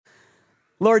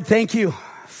Lord, thank you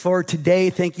for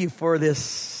today. Thank you for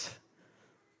this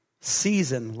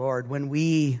season, Lord, when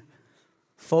we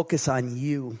focus on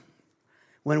you,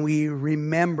 when we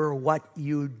remember what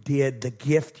you did, the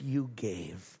gift you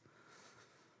gave.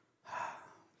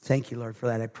 Thank you, Lord, for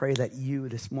that. I pray that you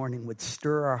this morning would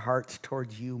stir our hearts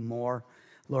towards you more,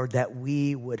 Lord, that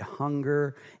we would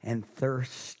hunger and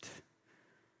thirst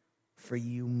for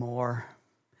you more.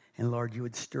 And Lord, you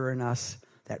would stir in us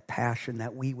that passion,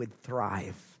 that we would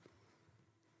thrive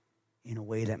in a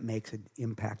way that makes an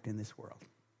impact in this world.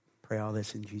 Pray all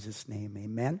this in Jesus' name,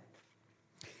 amen.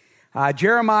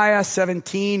 Jeremiah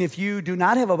 17, if you do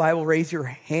not have a Bible, raise your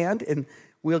hand and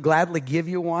we'll gladly give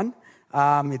you one.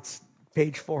 It's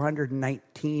page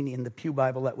 419 in the Pew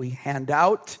Bible that we hand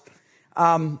out.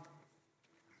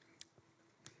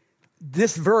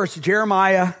 This verse,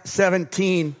 Jeremiah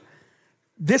 17,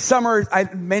 this summer,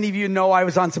 many of you know I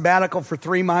was on sabbatical for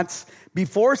 3 months.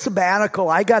 Before sabbatical,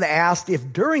 I got asked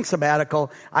if during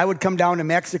sabbatical I would come down to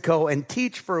Mexico and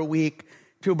teach for a week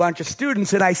to a bunch of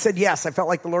students. And I said yes. I felt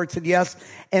like the Lord said yes.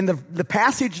 And the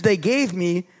passage they gave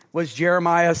me was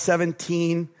Jeremiah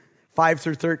 17, 5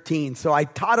 through 13. So I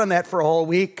taught on that for a whole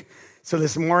week. So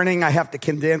this morning I have to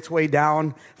condense way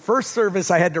down. First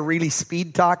service I had to really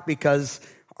speed talk because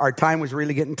our time was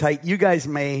really getting tight. You guys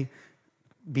may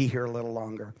be here a little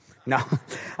longer. No.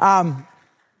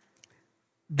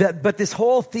 But this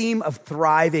whole theme of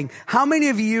thriving, how many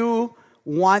of you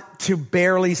want to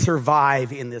barely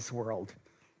survive in this world?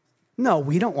 No,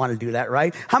 we don't want to do that,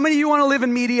 right? How many of you want to live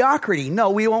in mediocrity? No,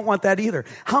 we won't want that either.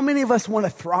 How many of us want to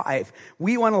thrive?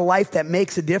 We want a life that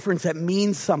makes a difference, that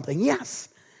means something. Yes,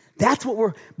 that's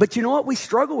what but you know what? We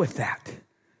struggle with that.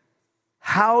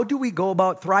 How do we go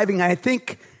about thriving? I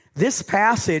think this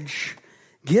passage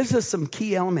gives us some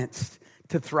key elements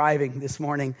to thriving this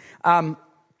morning.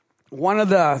 One of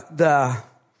the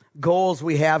goals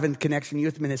we have in Connection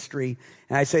Youth Ministry,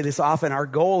 and I say this often, our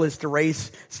goal is to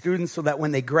raise students so that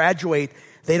when they graduate,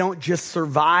 they don't just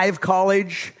survive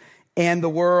college and the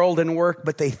world and work,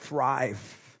 but they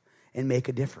thrive and make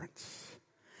a difference.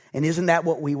 And isn't that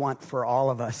what we want for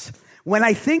all of us? When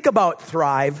I think about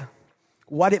thrive,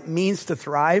 what it means to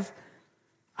thrive,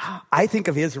 I think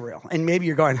of Israel. And maybe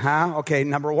you're going, Okay,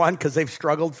 number one, because they've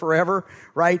struggled forever,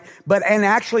 right? And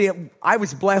actually, I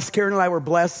was blessed, Karen and I were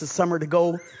blessed this summer to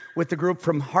go with the group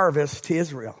from Harvest to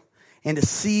Israel and to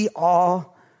see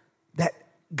all that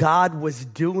God was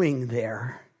doing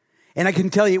there. And I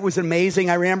can tell you, it was amazing.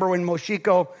 I remember when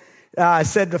Moshiko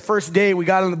said the first day we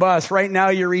got on the bus, right now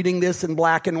you're reading this in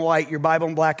black and white, your Bible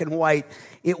in black and white.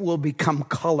 It will become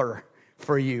color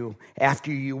for you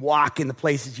after you walk in the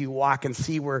places you walk and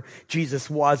see where Jesus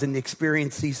was and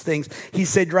experience these things. He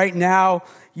said, right now,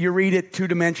 you read it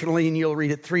 2-dimensionally and you'll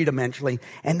read it 3-dimensionally.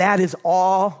 And that is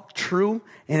all true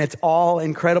and it's all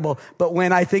incredible. But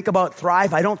when I think about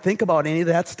thrive, I don't think about any of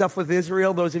that stuff with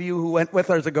Israel. Those of you who went with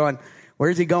us are going,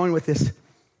 where's he going with this?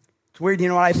 It's weird. You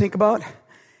know what I think about?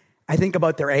 I think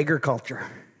about their agriculture.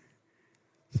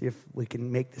 See if we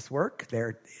can make this work. There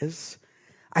it is.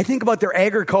 I think about their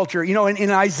agriculture. You know, in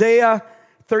Isaiah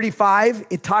 35,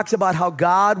 it talks about how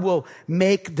God will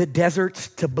make the deserts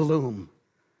to bloom,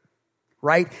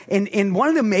 right? And one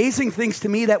of the amazing things to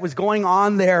me that was going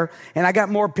on there, and I got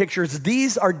more pictures,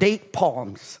 these are date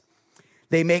palms.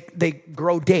 They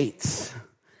grow dates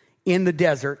in the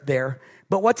desert there.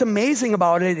 But what's amazing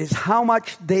about it is how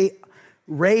much they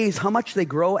raise, how much they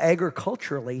grow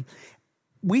agriculturally.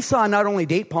 We saw not only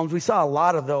date palms, we saw a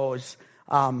lot of those.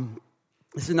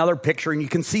 This is another picture, and you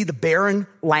can see the barren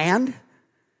land,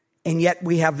 and yet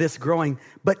we have this growing.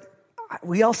 But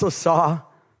we also saw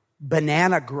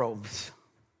banana groves.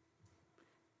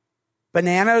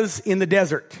 Bananas in the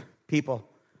desert, people.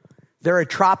 They're a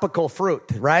tropical fruit,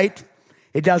 right?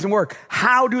 It doesn't work.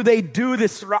 How do they do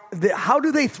this? How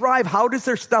do they thrive? How does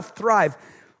their stuff thrive?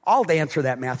 I'll answer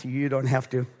that, Matthew. You don't have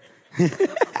to.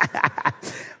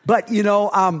 But, you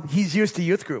know, he's used to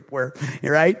youth group,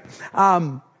 right?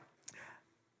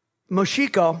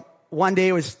 Moshiko one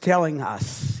day was telling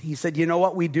us, he said, you know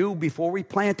what we do before we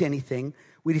plant anything?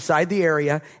 We decide the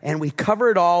area and we cover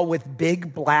it all with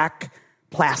big black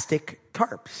plastic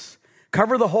tarps.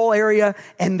 Cover the whole area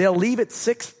and they'll leave it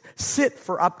sit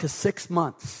for up to 6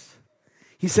 months.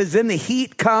 He says then the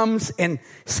heat comes and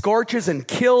scorches and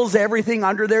kills everything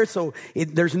under there. So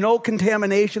there's no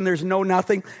contamination. There's no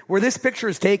nothing. Where this picture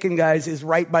is taken, guys, is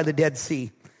right by the Dead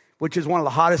Sea, which is one of the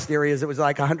hottest areas. It was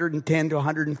like 110 to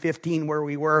 115 where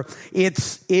we were.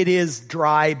 It is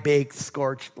dry, baked,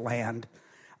 scorched land.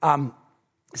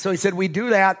 So he said, we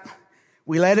do that.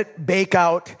 We let it bake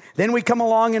out. Then we come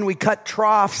along and we cut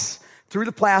troughs through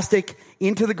the plastic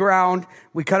into the ground.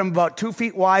 We cut them about 2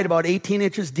 feet wide, about 18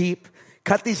 inches deep.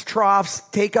 Cut these troughs,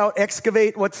 take out,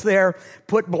 excavate what's there,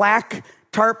 put black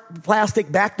tarp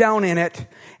plastic back down in it,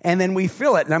 and then we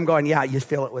fill it. And I'm going, yeah, you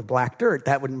fill it with black dirt.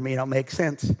 That wouldn't make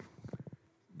sense.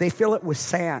 They fill it with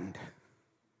sand.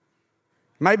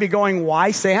 You might be going,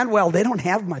 why sand? Well, they don't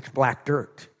have much black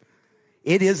dirt.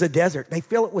 It is a desert. They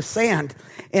fill it with sand.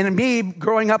 And me,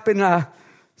 growing up in a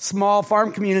small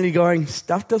farm community, going,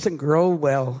 stuff doesn't grow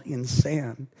well in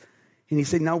sand. And he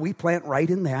said, no, we plant right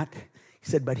in that. He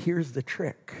said, but here's the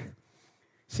trick.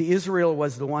 See, Israel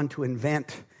was the one to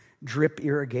invent drip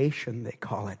irrigation, they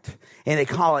call it. And they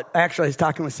call it, actually I was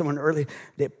talking with someone earlier,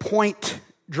 the point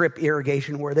drip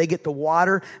irrigation, where they get the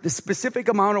water, the specific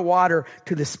amount of water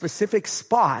to the specific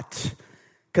spot.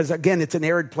 Because again, it's an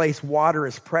arid place, water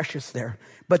is precious there.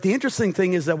 But the interesting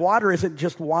thing is that water isn't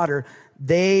just water.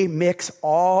 They mix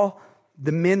all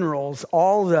the minerals,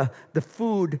 all the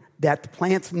food that the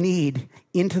plants need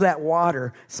into that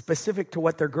water, specific to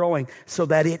what they're growing, so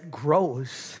that it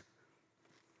grows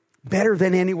better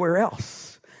than anywhere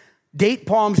else. Date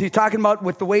palms, he's talking about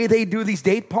with the way they do these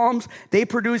date palms, they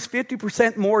produce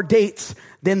 50% more dates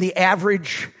than the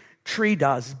average tree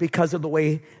does because of the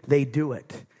way they do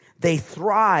it. They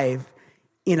thrive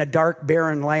in a dark,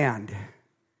 barren land.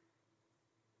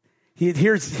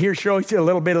 Here shows you a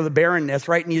little bit of the barrenness,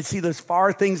 right? And you see those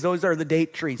far things, those are the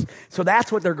date trees. So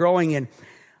that's what they're growing in.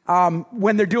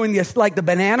 When they're doing this, like the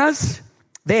bananas,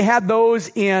 they had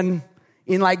those in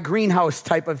like greenhouse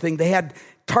type of thing. They had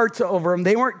tarps over them.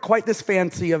 They weren't quite this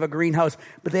fancy of a greenhouse,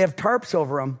 but they have tarps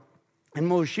over them. And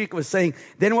Moshik was saying,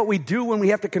 then what we do when we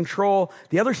have to control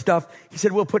the other stuff, he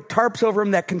said, we'll put tarps over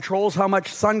them that controls how much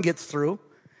sun gets through.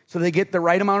 So they get the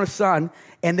right amount of sun,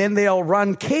 and then they'll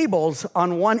run cables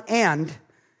on one end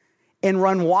and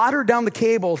run water down the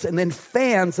cables and then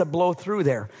fans that blow through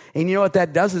there. And you know what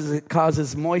that does is it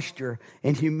causes moisture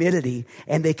and humidity,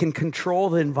 and they can control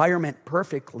the environment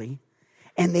perfectly,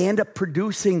 and they end up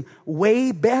producing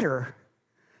way better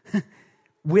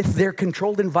with their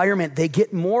controlled environment. They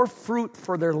get more fruit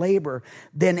for their labor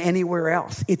than anywhere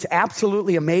else. It's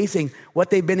absolutely amazing what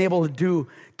they've been able to do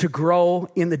to grow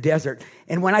in the desert.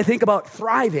 And when I think about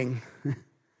thriving,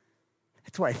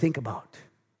 that's what I think about.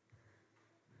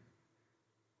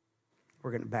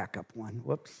 We're going to back up one.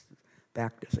 Whoops,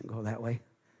 back doesn't go that way.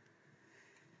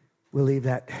 We'll leave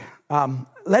that.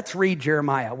 Let's read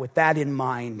Jeremiah with that in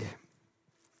mind.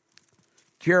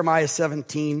 Jeremiah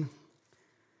 17.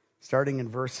 Starting in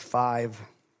verse 5.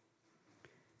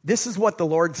 This is what the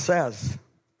Lord says.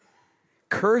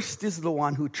 Cursed is the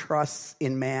one who trusts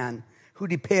in man, who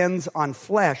depends on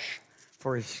flesh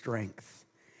for his strength,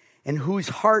 and whose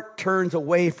heart turns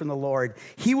away from the Lord.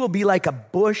 He will be like a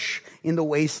bush in the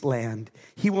wasteland.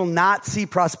 He will not see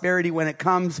prosperity when it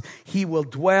comes. He will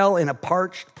dwell in the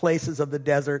parched places of the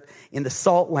desert, in the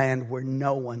salt land where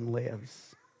no one lives.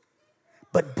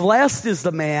 But blessed is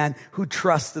the man who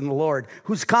trusts in the Lord,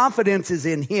 whose confidence is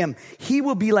in him. He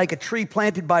will be like a tree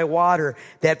planted by water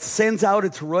that sends out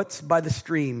its roots by the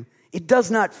stream. It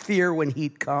does not fear when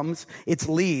heat comes. Its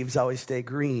leaves always stay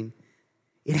green.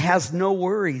 It has no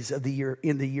worries in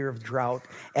the year of drought,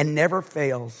 and never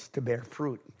fails to bear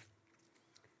fruit.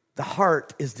 The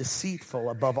heart is deceitful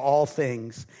above all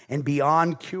things and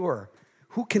beyond cure.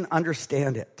 Who can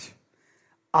understand it?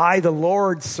 I, the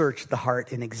Lord, search the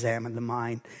heart and examine the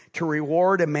mind, to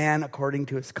reward a man according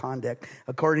to his conduct,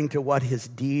 according to what his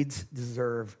deeds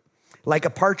deserve. Like a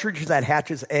partridge that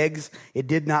hatches eggs, it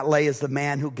did not lay as the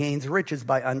man who gains riches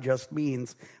by unjust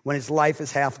means. When his life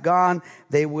is half gone,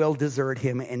 they will desert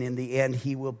him, and in the end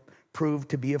he will prove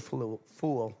to be a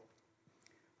fool.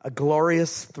 A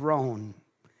glorious throne,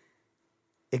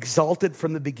 exalted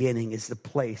from the beginning, is the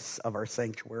place of our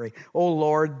sanctuary. O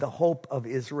Lord, the hope of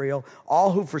Israel,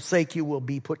 all who forsake you will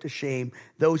be put to shame.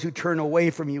 Those who turn away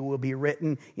from you will be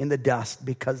written in the dust,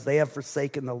 because they have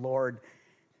forsaken the Lord,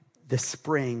 the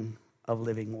spring of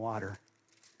living water.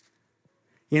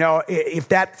 You know, if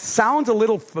that sounds a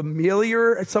little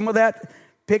familiar, some of that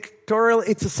pictorial,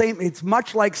 it's the same. It's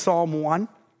much like Psalm 1,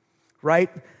 right?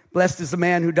 Blessed is the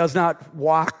man who does not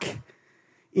walk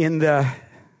in the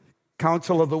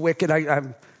counsel of the wicked.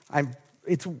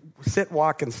 It's sit,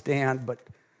 walk, and stand, but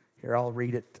here, I'll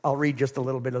read it. I'll read just a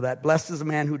little bit of that. Blessed is the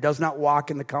man who does not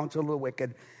walk in the counsel of the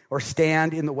wicked, or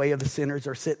stand in the way of the sinners,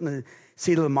 or sit in the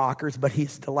seat of the mockers, but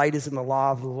his delight is in the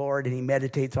law of the Lord, and he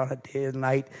meditates on it day and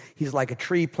night. He's like a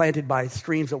tree planted by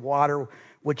streams of water,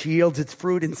 which yields its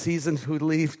fruit in seasons, whose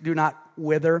leaves do not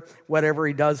wither. Whatever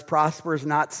he does prospers.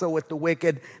 Not so with the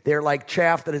wicked. They're like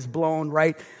chaff that is blown,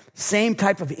 right? Same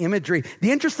type of imagery.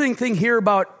 The interesting thing here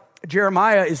about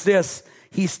Jeremiah is this.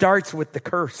 He starts with the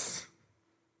curse.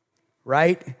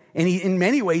 right? And in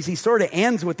many ways, he sort of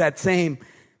ends with that same,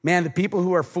 man, the people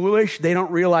who are foolish, they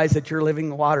don't realize that you're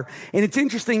living water. And it's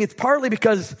interesting, it's partly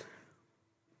because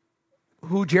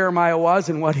who Jeremiah was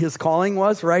and what his calling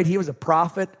was, right? He was a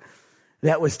prophet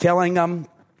that was telling them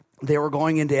they were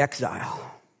going into exile.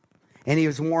 And he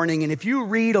was warning. And if you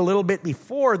read a little bit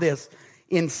before this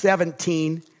in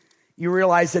 17, you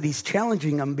realize that he's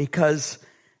challenging them because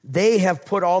they have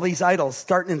put all these idols,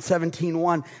 starting in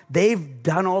 17:1. They've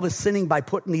done all the sinning by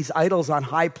putting these idols on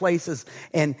high places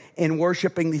and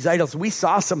worshiping these idols. We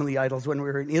saw some of the idols when we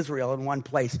were in Israel in one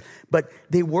place, but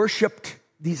they worshiped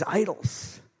these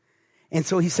idols. And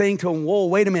so he's saying to them, whoa,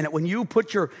 wait a minute. When you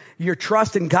put your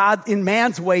trust in God, in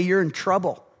man's way, you're in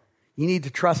trouble. You need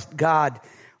to trust God.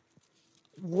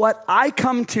 What I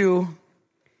come to,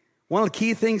 one of the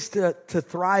key things to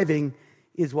thriving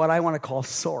is what I want to call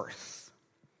source.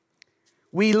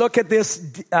 We look at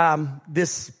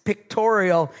this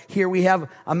pictorial here. We have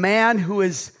a man who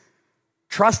is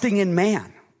trusting in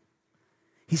man.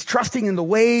 He's trusting in the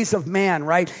ways of man,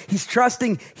 right? He's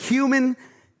trusting human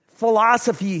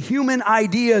philosophy, human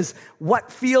ideas,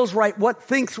 what feels right, what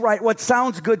thinks right, what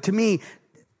sounds good to me.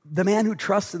 The man who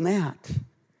trusts in that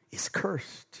is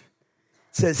cursed.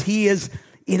 It says he is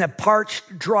in a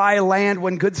parched, dry land.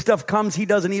 When good stuff comes, he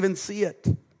doesn't even see it.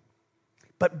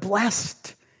 But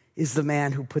blessed is the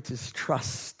man who puts his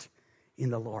trust in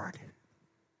the Lord.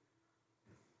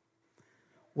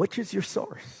 Which is your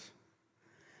source?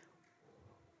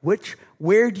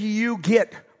 Where do you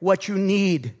get what you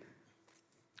need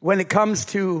when it comes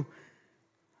to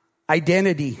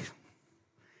identity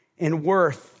and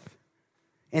worth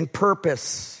and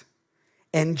purpose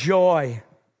and joy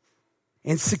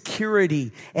and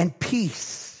security and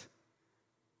peace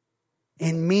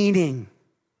and meaning,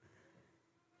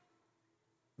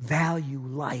 value,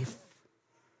 life?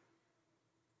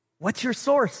 What's your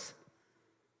source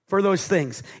for those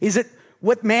things? Is it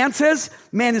what man says?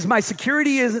 Man, is my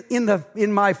security is in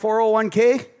my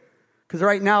 401k? Because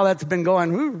right now that's been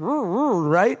going,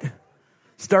 right?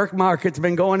 Stock market's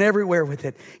been going everywhere with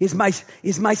it. Is my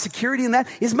security in that?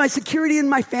 Is my security in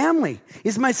my family?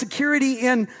 Is my security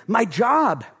in my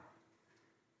job?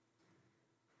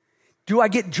 Do I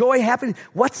get joy, happiness?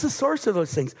 What's the source of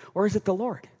those things? Or is it the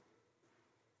Lord?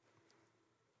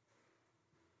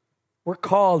 We're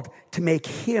called to make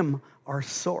him our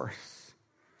source.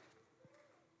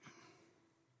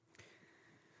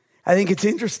 I think it's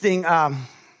interesting.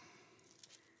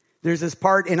 There's this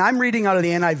part, and I'm reading out of the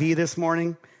NIV this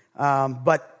morning,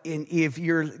 but if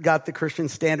you've got the Christian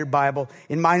Standard Bible,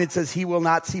 in mine it says he will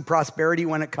not see prosperity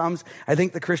when it comes. I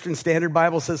think the Christian Standard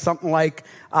Bible says something like,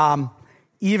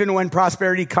 even when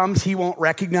prosperity comes, he won't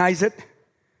recognize it.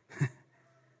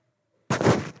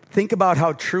 Think about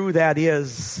how true that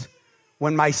is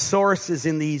when my source is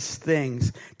in these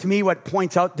things. To me, what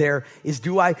points out there is,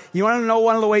 you want to know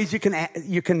one of the ways you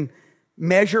can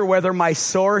measure whether my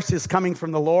source is coming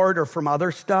from the Lord or from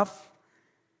other stuff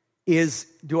is,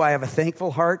 do I have a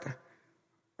thankful heart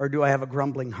or do I have a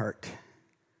grumbling heart?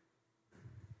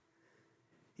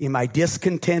 Am I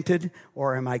discontented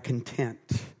or am I content?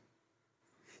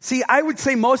 See, I would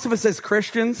say most of us as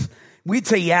Christians, we'd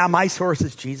say, yeah, my source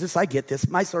is Jesus. I get this.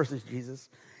 My source is Jesus.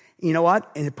 You know what?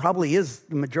 And it probably is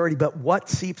the majority, but what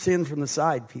seeps in from the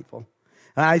side, people?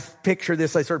 And I picture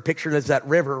this, I sort of picture it as that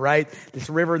river, right? This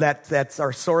river that's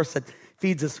our source that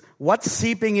feeds us. What's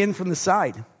seeping in from the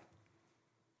side?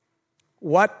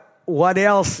 What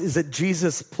else? Is it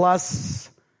Jesus plus,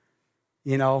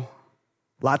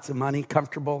 lots of money,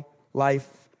 comfortable life?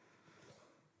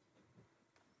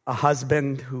 A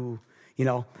husband who,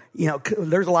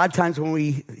 there's a lot of times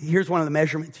when here's one of the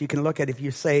measurements you can look at. If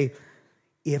you say,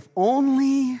 if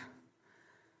only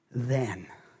then,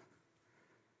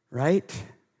 right?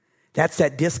 That's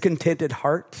that discontented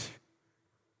heart.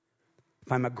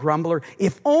 If I'm a grumbler,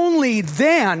 if only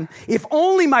then, if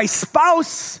only my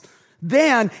spouse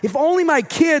then, if only my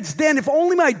kids then, if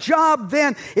only my job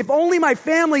then, if only my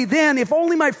family then, if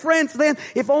only my friends then,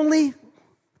 if only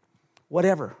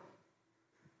whatever.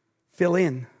 Fill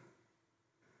in.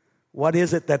 What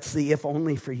is it that's the if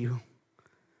only for you?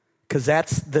 Because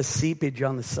that's the seepage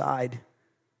on the side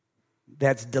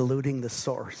that's diluting the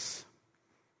source.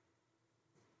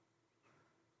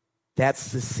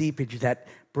 That's the seepage that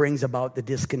brings about the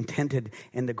discontented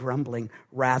and the grumbling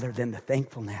rather than the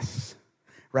thankfulness,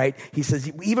 right? He says,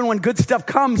 even when good stuff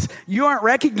comes, you aren't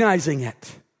recognizing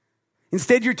it.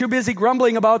 Instead, you're too busy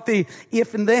grumbling about the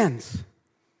if and thens.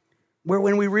 Where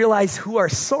when we realize who our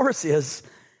source is,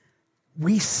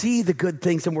 we see the good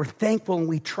things and we're thankful and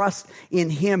we trust in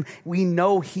him. We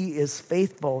know he is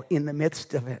faithful in the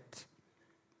midst of it.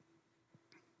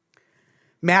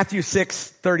 Matthew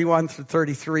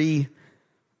 6:31-33.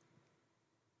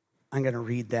 I'm going to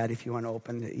read that. If you want to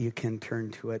open it, you can turn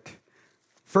to it.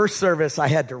 First service, I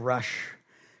had to rush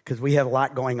because we had a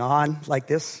lot going on like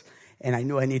this, and I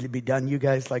knew I needed to be done. You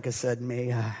guys, like I said,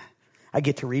 I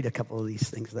get to read a couple of these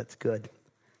things. That's good.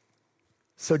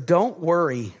 So don't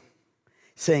worry,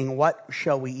 saying, what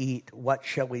shall we eat? What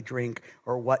shall we drink?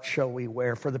 Or what shall we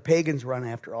wear? For the pagans run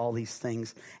after all these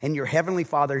things, and your heavenly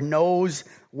Father knows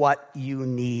what you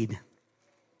need.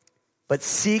 But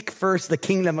seek first the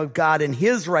kingdom of God and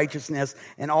his righteousness,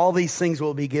 and all these things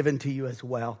will be given to you as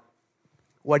well.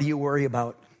 What do you worry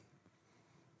about?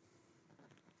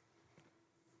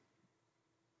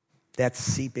 That's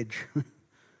seepage,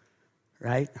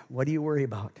 right? What do you worry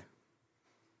about?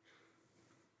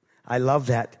 I love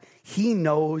that. He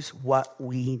knows what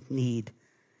we need.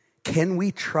 Can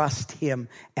we trust him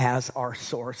as our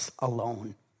source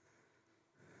alone?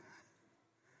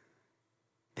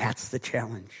 That's the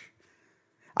challenge.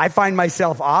 I find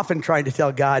myself often trying to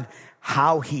tell God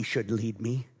how he should lead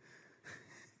me.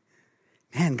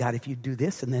 Man, God, if you do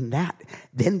this and then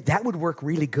that would work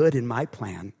really good in my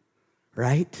plan,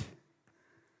 right?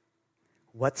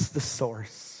 What's the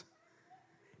source?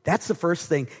 That's the first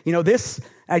thing. You know,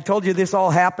 I told you this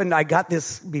all happened. I got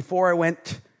this before I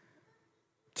went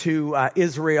to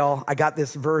Israel. I got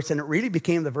this verse, and it really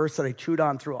became the verse that I chewed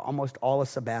on through almost all of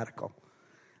sabbatical.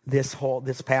 This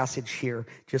passage here,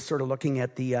 just sort of looking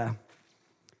at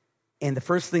and the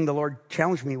first thing the Lord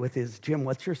challenged me with is, Jim,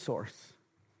 what's your source?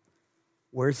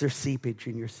 Where's there seepage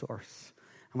in your source?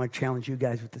 I'm going to challenge you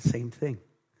guys with the same thing.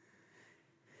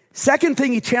 Second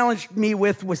thing he challenged me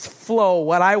with was flow,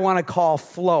 what I want to call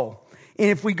flow. And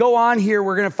if we go on here,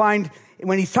 we're going to find,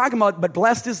 when he's talking about, but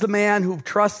blessed is the man who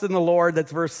trusts in the Lord,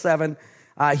 that's verse 7.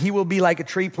 He will be like a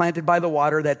tree planted by the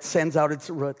water that sends out its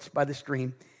roots by the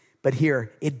stream. But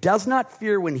here, it does not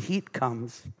fear when heat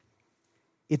comes.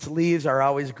 Its leaves are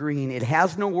always green. It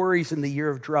has no worries in the year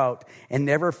of drought and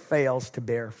never fails to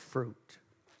bear fruit.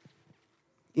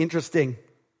 Interesting.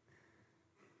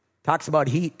 Talks about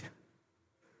heat.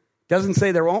 Doesn't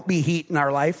say there won't be heat in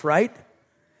our life, right?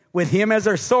 With him as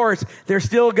our source, there's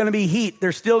still going to be heat.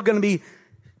 There's still going to be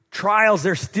trials.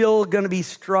 There's still going to be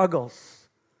struggles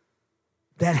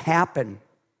that happen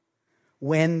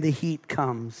when the heat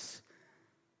comes.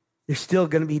 There's still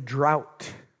going to be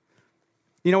drought.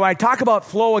 You know, when I talk about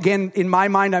flow, again, in my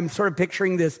mind, I'm sort of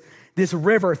picturing this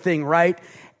river thing, right?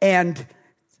 And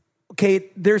okay,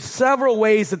 there's several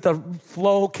ways that the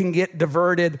flow can get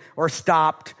diverted or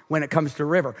stopped when it comes to a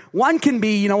river. One can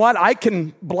be, you know what, I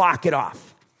can block it off.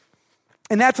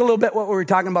 And that's a little bit what we were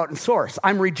talking about in source.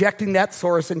 I'm rejecting that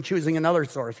source and choosing another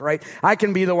source, right? I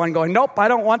can be the one going, nope, I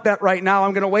don't want that right now.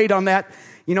 I'm going to wait on that.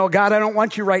 You know, God, I don't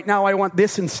want you right now. I want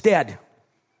this instead.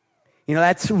 You know,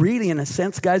 that's really, in a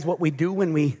sense, guys, what we do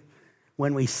when we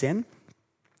sin,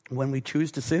 when we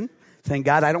choose to sin. Saying,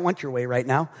 God, I don't want your way right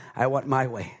now. I want my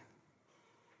way.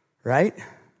 Right?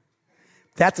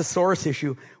 That's a source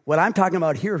issue. What I'm talking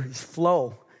about here is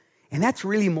flow. And that's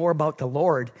really more about the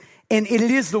Lord. And it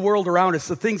is the world around us,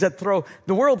 the things that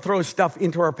the world throws stuff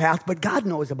into our path, but God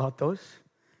knows about those.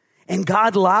 And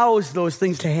God allows those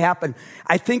things to happen.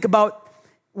 I think about,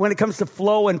 when it comes to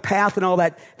flow and path and all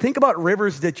that, think about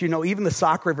rivers that you know, even the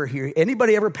Sauk River here.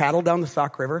 Anybody ever paddled down the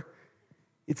Sauk River?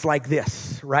 It's like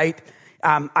this, right?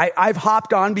 I've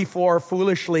hopped on before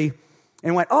foolishly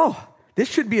and went, oh, this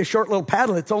should be a short little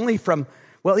paddle. It's only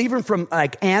even from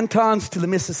like Antons to the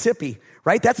Mississippi,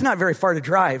 right? That's not very far to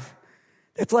drive.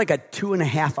 That's like a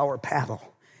 2.5 hour paddle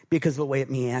because of the way it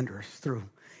meanders through.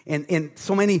 And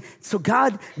so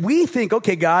God, we think,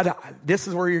 okay, God, this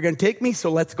is where you're going to take me, so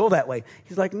let's go that way.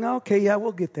 He's like, no, okay, yeah,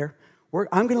 we'll get there.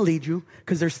 I'm going to lead you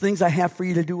because there's things I have for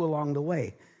you to do along the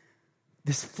way.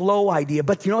 This flow idea.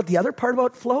 But you know what the other part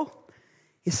about flow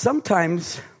is?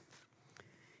 Sometimes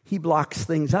he blocks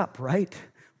things up, right?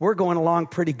 We're going along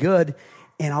pretty good,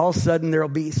 and all of a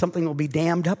sudden something will be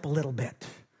dammed up a little bit. It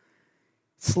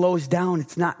slows down.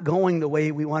 It's not going the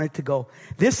way we want it to go.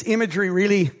 This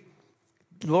imagery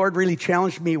the Lord really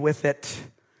challenged me with it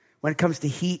when it comes to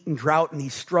heat and drought and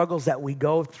these struggles that we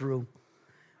go through.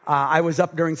 I was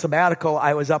up during sabbatical.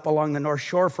 I was up along the North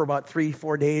Shore for about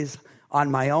 3-4 days on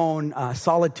my own,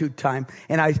 solitude time.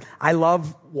 And I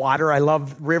love water. I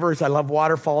love rivers. I love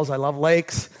waterfalls. I love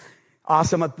lakes.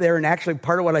 Awesome up there. And actually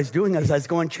part of what I was doing is I was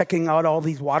going checking out all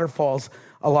these waterfalls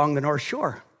along the North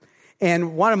Shore.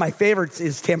 And one of my favorites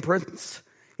is Temperance.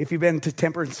 If you've been to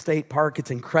Temperance State Park,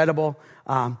 it's incredible.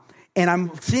 And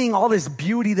I'm seeing all this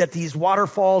beauty that these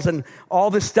waterfalls and all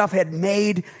this stuff had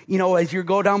made. You know, as you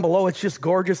go down below, it's just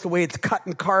gorgeous the way it's cut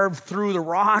and carved through the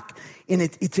rock. And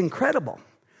it's incredible.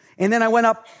 And then I went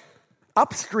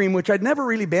upstream, which I'd never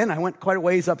really been. I went quite a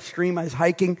ways upstream. I was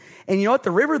hiking. And you know what?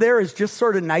 The river there is just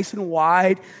sort of nice and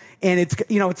wide. And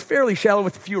it's fairly shallow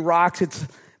with a few rocks.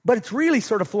 But it's really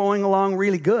sort of flowing along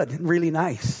really good and really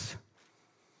nice.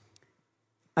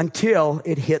 Until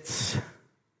it hits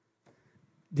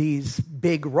these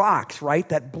big rocks, right,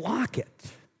 that block it.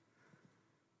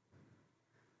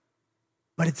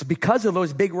 But it's because of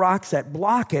those big rocks that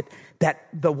block it that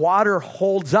the water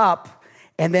holds up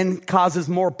and then causes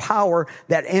more power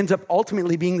that ends up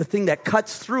ultimately being the thing that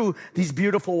cuts through these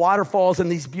beautiful waterfalls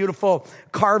and these beautiful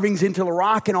carvings into the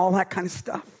rock and all that kind of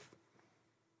stuff.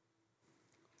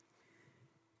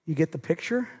 You get the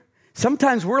picture?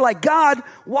 Sometimes we're like, God,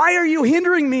 why are you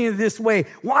hindering me in this way?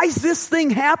 Why is this thing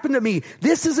happen to me?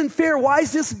 This isn't fair. Why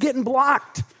is this getting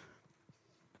blocked?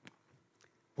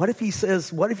 What if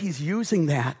he's using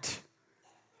that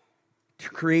to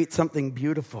create something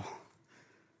beautiful?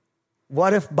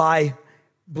 What if by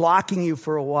blocking you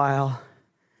for a while,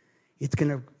 it's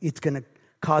gonna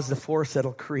cause the force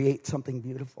that'll create something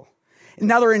beautiful?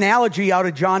 Another analogy out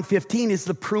of John 15 is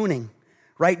the pruning.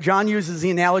 Right? John uses the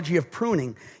analogy of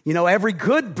pruning. You know, every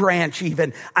good branch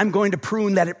even, I'm going to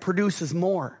prune that it produces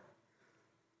more.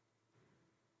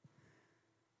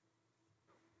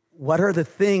 What are the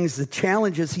things, the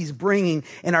challenges he's bringing?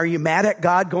 And are you mad at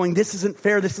God going, this isn't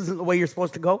fair, this isn't the way you're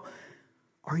supposed to go?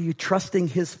 Are you trusting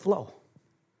his flow?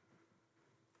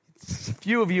 A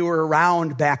few of you were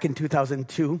around back in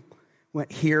 2002,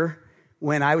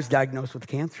 when I was diagnosed with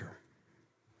cancer.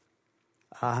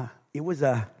 It was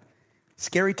a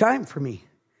scary time for me.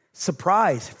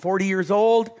 Surprise, 40 years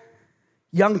old,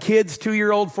 young kids,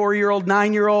 2-year-old, 4-year-old,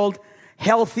 9-year-old,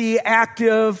 healthy,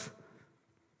 active.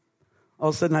 All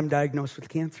of a sudden, I'm diagnosed with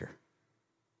cancer.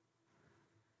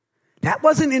 That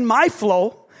wasn't in my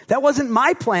flow. That wasn't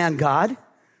my plan, God,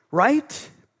 right?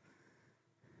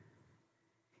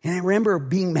 And I remember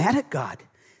being mad at God.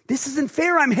 This isn't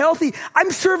fair. I'm healthy. I'm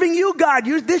serving you, God.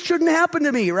 This shouldn't happen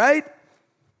to me, right?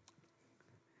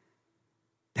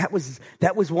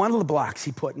 That was one of the blocks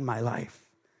he put in my life.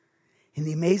 And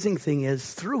the amazing thing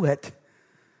is, through it,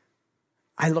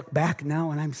 I look back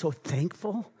now and I'm so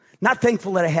thankful. Not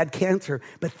thankful that I had cancer,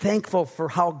 but thankful for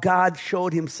how God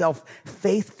showed himself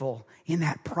faithful in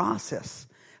that process.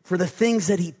 For the things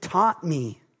that he taught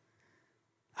me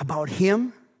about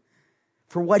him,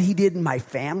 for what he did in my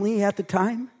family at the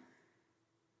time,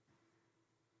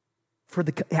 for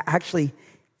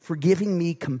giving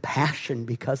me compassion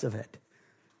because of it.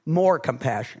 More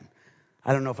compassion.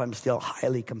 I don't know if I'm still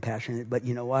highly compassionate, but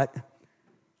you know what?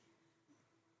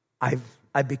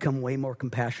 I've become way more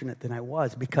compassionate than I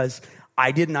was because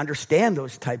I didn't understand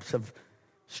those types of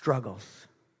struggles.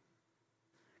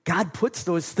 God puts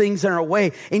those things in our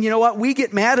way. And you know what? We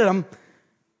get mad at them,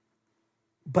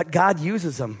 but God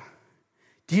uses them.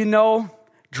 Do you know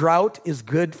drought is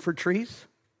good for trees?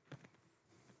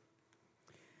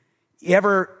 You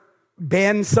ever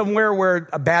been somewhere where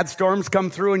a bad storm's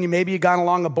come through and maybe you've gone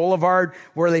along a boulevard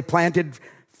where they planted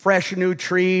fresh new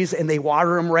trees and they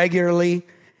water them regularly?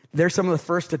 They're some of the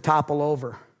first to topple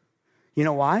over. You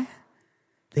know why?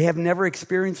 They have never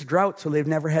experienced drought, so they've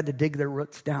never had to dig their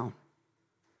roots down.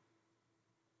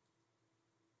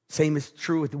 Same is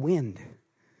true with wind.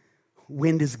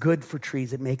 Wind is good for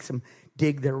trees. It makes them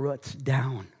dig their roots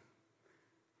down.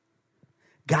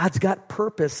 God's got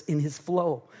purpose in his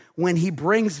flow. When he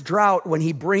brings drought, when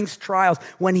he brings trials,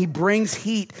 when he brings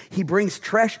heat, he brings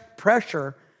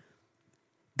pressure.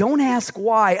 Don't ask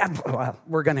why. Well,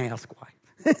 we're going to ask why.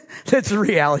 That's the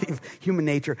reality of human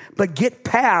nature. But get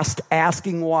past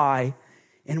asking why.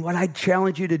 And what I'd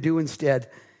challenge you to do instead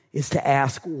is to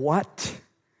ask what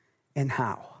and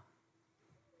how.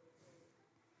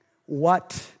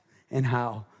 What and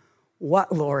how.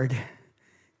 What, Lord,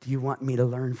 do you want me to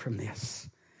learn from this?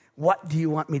 What do you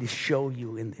want me to show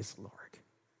you in this, Lord?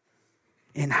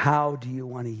 And how do you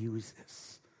want to use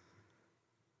this?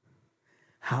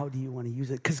 How do you want to use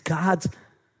it? Because God's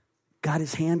got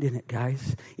his hand in it,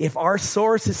 guys. If our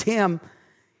source is him,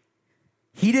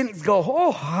 he didn't go,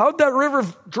 oh, how'd that river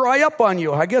dry up on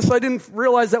you? I guess I didn't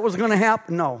realize that was going to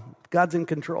happen. No, God's in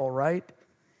control, right?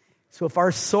 So if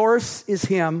our source is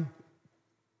him,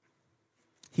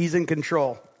 he's in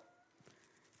control.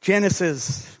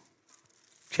 Genesis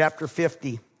chapter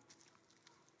 50.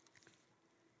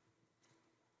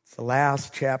 It's the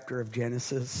last chapter of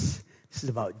Genesis. This is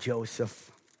about Joseph.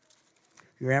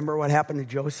 You remember what happened to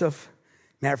Joseph?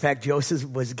 Matter of fact, Joseph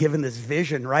was given this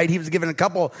vision, right? He was given a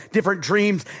couple different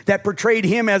dreams that portrayed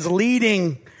him as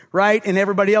leading, right? And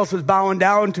everybody else was bowing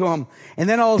down to him. And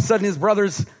then all of a sudden his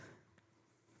brothers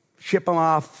ship him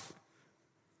off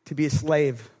to be a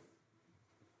slave.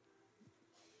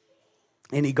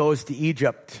 and he goes to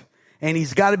Egypt. And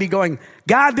he's got to be going,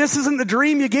 God, this isn't the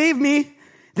dream you gave me.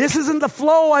 This isn't the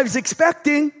flow I was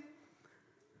expecting.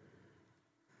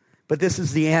 But this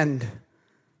is the end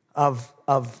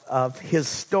of his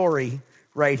story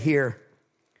right here.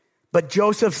 But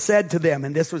Joseph said to them,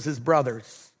 and this was his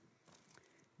brothers,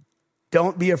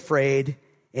 don't be afraid.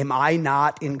 Am I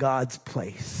not in God's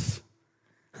place?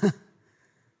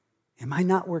 Am I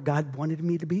not where God wanted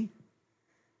me to be?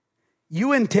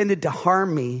 You intended to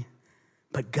harm me,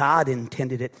 but God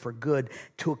intended it for good,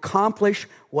 to accomplish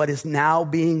what is now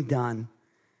being done,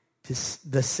 to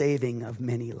the saving of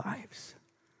many lives.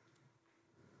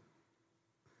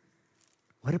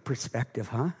 What a perspective,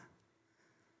 huh?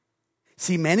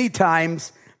 See, many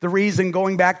times, the reason,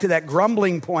 going back to that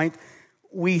grumbling point,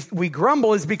 we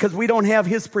grumble is because we don't have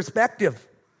his perspective.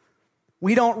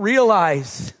 We don't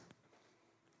realize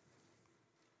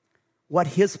what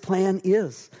his plan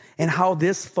is and how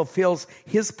this fulfills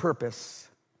his purpose.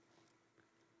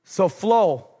 So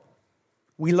flow,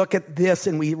 we look at this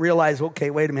and we realize, okay,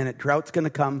 wait a minute, drought's going to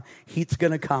come, heat's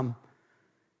going to come.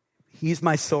 He's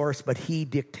my source, but he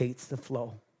dictates the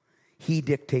flow. He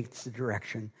dictates the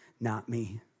direction, not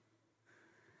me.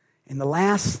 And the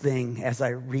last thing as I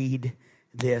read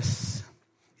this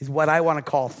is what I want to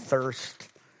call thirst.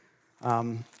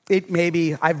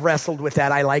 I've wrestled with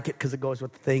that. I like it because it goes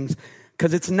with things.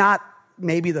 Because it's not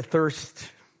maybe the thirst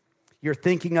you're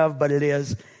thinking of, but it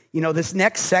is. You know, this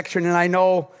next section, and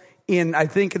I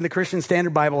think in the Christian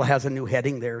Standard Bible has a new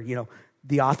heading there. You know,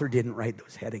 the author didn't write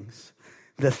those headings.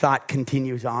 The thought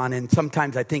continues on, and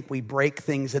sometimes I think we break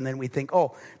things and then we think,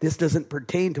 oh, this doesn't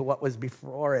pertain to what was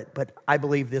before it. But I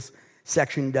believe this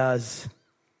section does.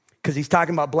 Because he's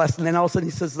talking about blessed, and then all of a sudden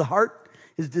he says, the heart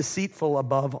is deceitful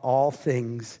above all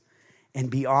things and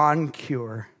beyond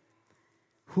cure.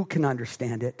 Who can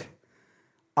understand it?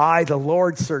 I, the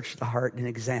Lord, search the heart and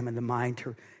examine the mind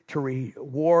to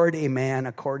reward a man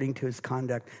according to his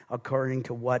conduct, according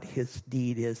to what his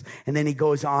deed is. And then he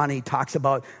goes on, he talks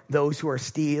about those who are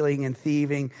stealing and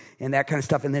thieving and that kind of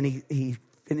stuff. And then he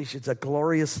finishes, a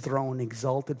glorious throne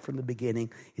exalted from the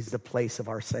beginning is the place of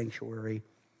our sanctuary.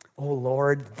 O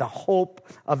Lord, the hope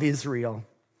of Israel.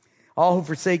 All who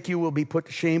forsake you will be put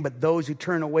to shame, but those who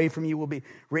turn away from you will be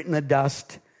written in the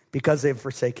dust because they have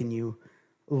forsaken you,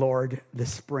 Lord, the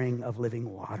spring of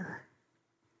living water.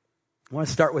 I want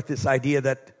to start with this idea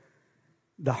that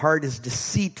the heart is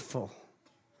deceitful.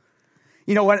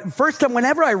 You know,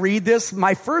 whenever I read this,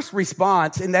 my first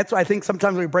response, and that's why I think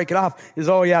sometimes we break it off, is,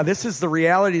 oh yeah, this is the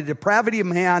reality, the depravity of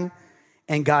man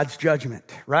and God's judgment,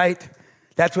 right?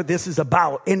 That's what this is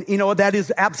about. And you know, that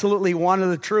is absolutely one of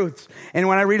the truths. And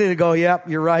when I read it, I go, yep,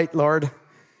 you're right, Lord.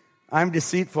 I'm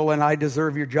deceitful and I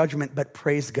deserve your judgment, but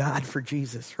praise God for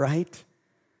Jesus, right?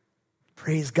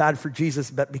 Praise God for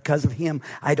Jesus, but because of him,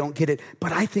 I don't get it.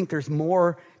 But I think there's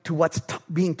more to what's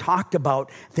being talked about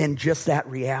than just that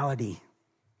reality.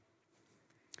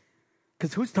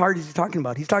 Because whose heart is he talking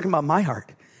about? He's talking about my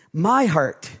heart. My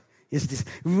heart is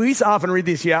we often read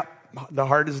this, the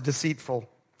heart is deceitful.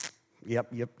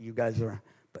 Yep, you guys are.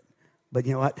 But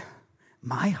you know what?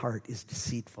 My heart is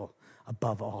deceitful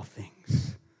above all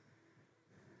things.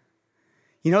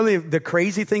 You know the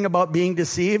crazy thing about being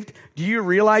deceived? Do you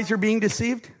realize you're being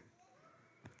deceived?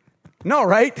 No,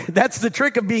 right? That's the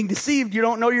trick of being deceived. You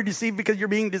don't know you're deceived because you're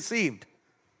being deceived.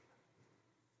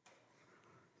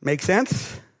 Make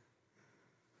sense?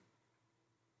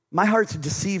 My heart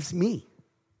deceives me.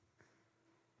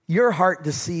 Your heart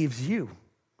deceives you.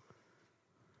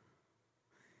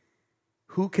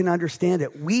 Who can understand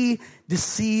it? We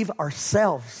deceive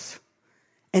ourselves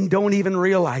and don't even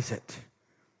realize it.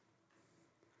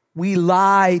 We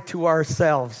lie to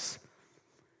ourselves.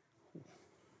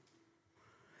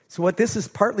 So what this is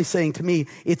partly saying to me,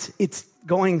 it's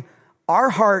going our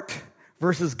heart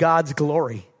versus God's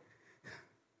glory,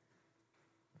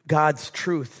 God's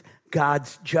truth,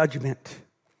 God's judgment.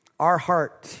 Our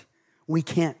heart, we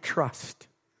can't trust.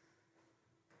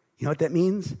 You know what that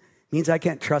means? It means I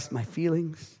can't trust my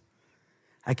feelings.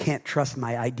 I can't trust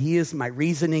my ideas, my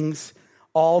reasonings,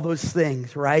 all those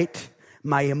things, right?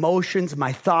 My emotions,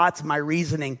 my thoughts, my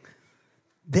reasoning.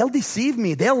 They'll deceive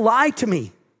me. They'll lie to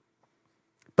me.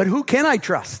 But who can I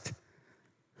trust?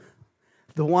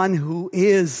 The one who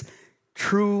is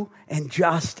true and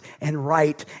just and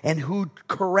right and who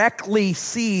correctly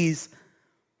sees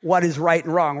what is right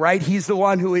and wrong, right? He's the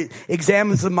one who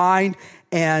examines the mind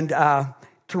and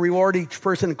to reward each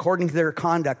person according to their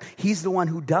conduct. He's the one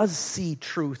who does see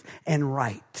truth and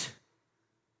right.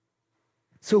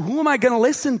 So who am I going to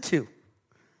listen to?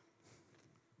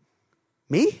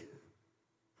 Me?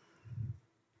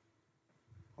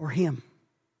 Or him?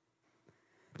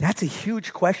 That's a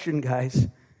huge question, guys.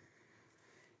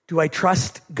 Do I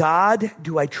trust God?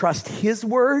 Do I trust His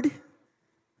word?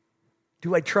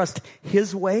 Do I trust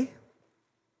His way?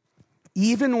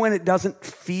 Even when it doesn't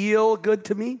feel good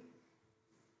to me?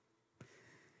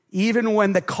 Even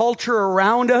when the culture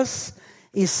around us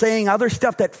is saying other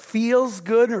stuff that feels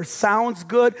good or sounds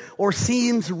good or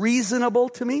seems reasonable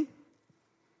to me?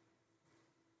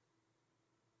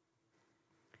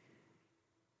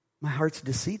 My heart's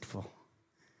deceitful.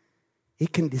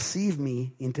 It can deceive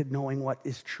me into knowing what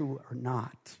is true or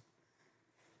not.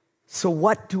 So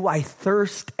what do I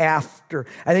thirst after?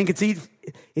 I think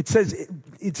it says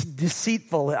it's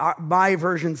deceitful. My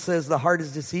version says the heart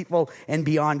is deceitful and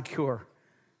beyond cure.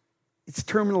 It's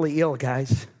terminally ill,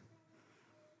 guys.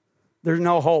 There's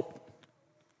no hope.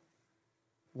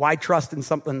 Why trust in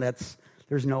something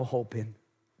there's no hope in?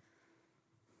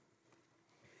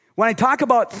 When I talk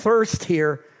about thirst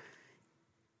here,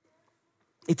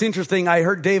 it's interesting. I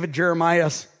heard David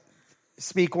Jeremiah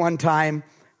speak one time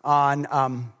on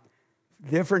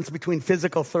the difference between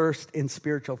physical thirst and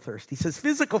spiritual thirst. He says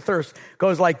physical thirst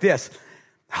goes like this.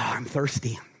 Oh, I'm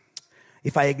thirsty.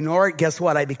 If I ignore it, guess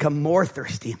what? I become more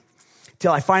thirsty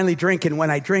till I finally drink. And when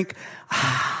I drink,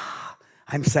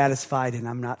 I'm satisfied and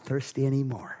I'm not thirsty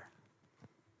anymore.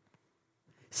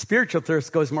 Spiritual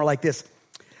thirst goes more like this.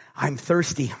 I'm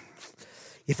thirsty.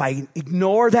 If I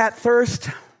ignore that thirst,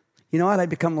 you know what? I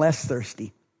become less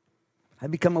thirsty. I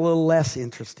become a little less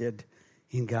interested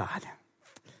in God.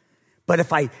 But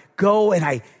if I go and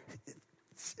I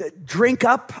drink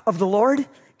up of the Lord,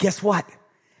 guess what?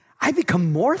 I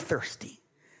become more thirsty.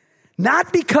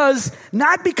 Not because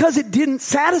it didn't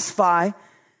satisfy,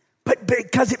 but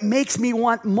because it makes me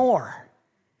want more.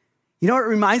 You know what it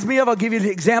reminds me of? I'll give you an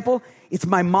example. It's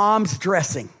my mom's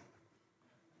dressing.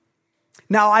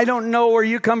 Now, I don't know where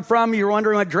you come from. You're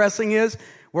wondering what dressing is.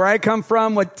 Where I come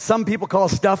from, what some people call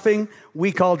stuffing,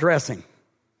 we call dressing.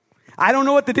 I don't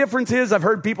know what the difference is. I've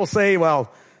heard people say,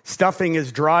 well, stuffing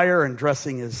is drier and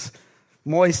dressing is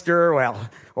moister. Well,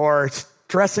 or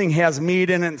dressing has meat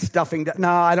in it and stuffing. No,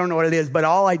 I don't know what it is. But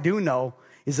all I do know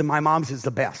is that my mom's is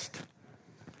the best.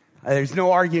 There's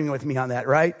no arguing with me on that,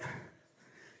 right?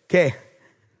 Okay.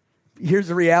 Here's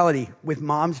the reality. With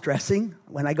mom's dressing,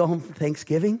 when I go home for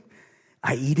Thanksgiving,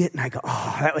 I eat it and I go,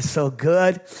 oh, that was so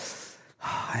good.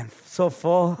 Oh, I'm so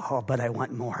full. Oh, but I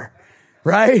want more.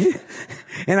 Right?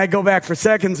 And I go back for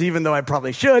seconds, even though I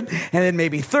probably should, and then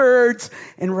maybe thirds.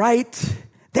 And right?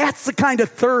 That's the kind of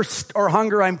thirst or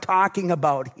hunger I'm talking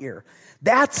about here.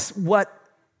 That's what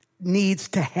needs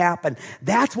to happen.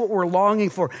 That's what we're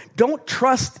longing for. Don't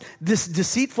trust this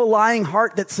deceitful, lying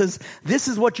heart that says this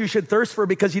is what you should thirst for,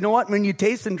 because you know what? When you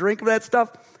taste and drink of that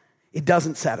stuff, it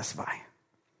doesn't satisfy.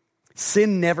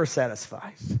 Sin never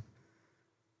satisfies.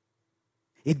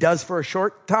 It does for a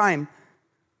short time,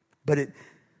 but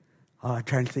I'm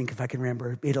trying to think if I can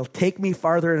remember. It'll take me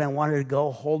farther than I wanted to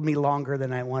go, hold me longer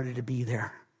than I wanted to be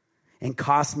there, and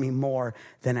cost me more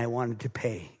than I wanted to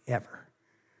pay ever.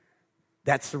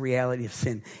 That's the reality of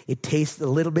sin. It tastes a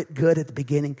little bit good at the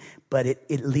beginning, but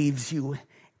it leaves you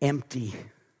empty,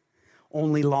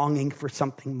 only longing for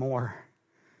something more.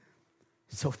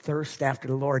 So thirst after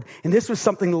the Lord. And this was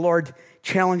something the Lord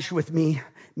challenged with me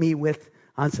with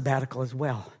on sabbatical as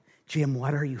well. Jim,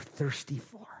 what are you thirsty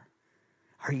for?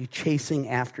 Are you chasing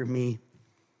after me?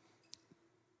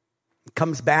 It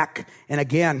comes back, and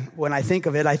again, when I think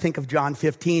of it, I think of John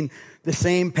 15. The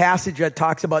same passage that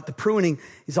talks about the pruning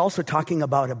is also talking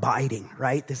about abiding,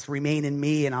 right? This remain in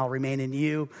me and I'll remain in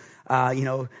you.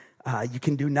 You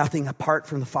can do nothing apart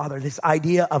from the Father. This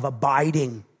idea of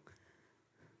abiding.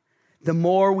 The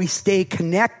more we stay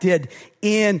connected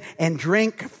in and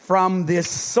drink from this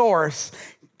source,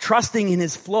 trusting in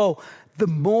His flow, the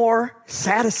more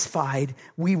satisfied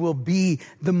we will be.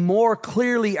 The more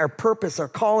clearly our purpose, our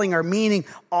calling, our meaning,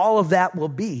 all of that will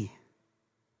be.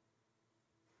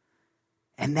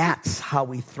 And that's how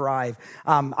we thrive.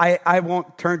 I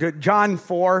won't turn to it. John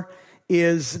 4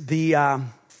 is the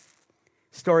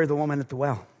story of the woman at the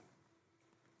well,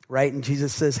 right? And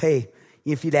Jesus says, hey,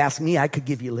 if you'd ask me, I could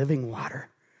give you living water,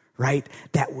 right?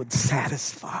 That would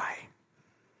satisfy.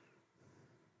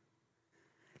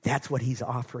 That's what He's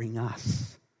offering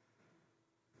us.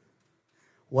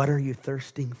 What are you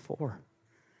thirsting for?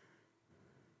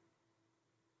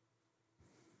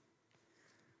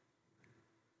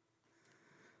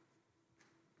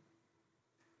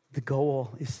 The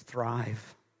goal is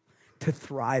thrive, to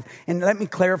thrive. And let me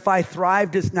clarify, thrive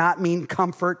does not mean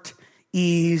comfort,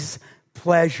 ease,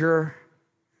 pleasure,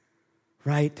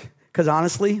 right? Because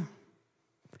honestly,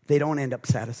 they don't end up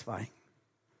satisfying.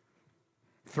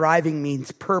 Thriving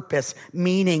means purpose,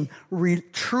 meaning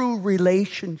true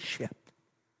relationship,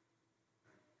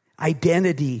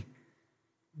 identity,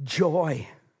 joy.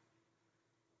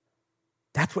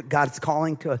 That's what God's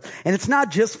calling to us. And it's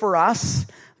not just for us.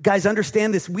 Guys,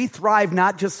 understand this. We thrive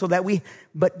not just so that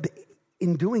but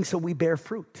in doing so, we bear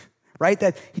fruit, right?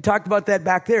 That he talked about that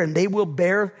back there, and they will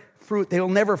bear fruit. They will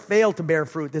never fail to bear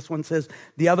fruit. This one says,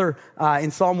 the other,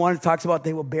 in Psalm 1, it talks about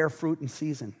they will bear fruit in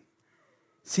season.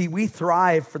 See, we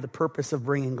thrive for the purpose of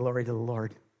bringing glory to the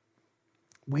Lord.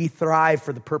 We thrive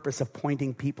for the purpose of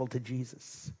pointing people to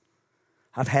Jesus,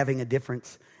 of having a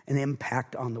difference, an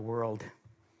impact on the world,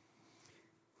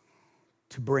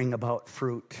 to bring about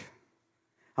fruit.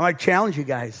 I want to challenge you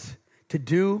guys to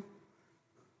do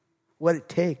what it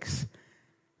takes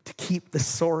to keep the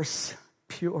source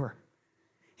pure.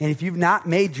 And if you've not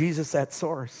made Jesus that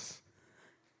source,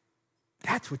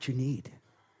 that's what you need.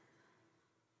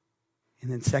 And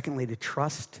then secondly, to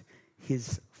trust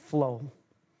his flow.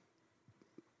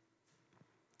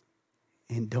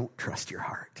 And don't trust your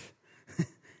heart,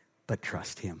 but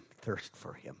trust him, thirst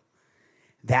for him.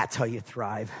 That's how you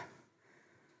thrive.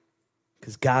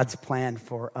 Because God's plan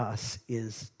for us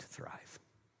is to thrive.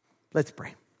 Let's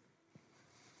pray.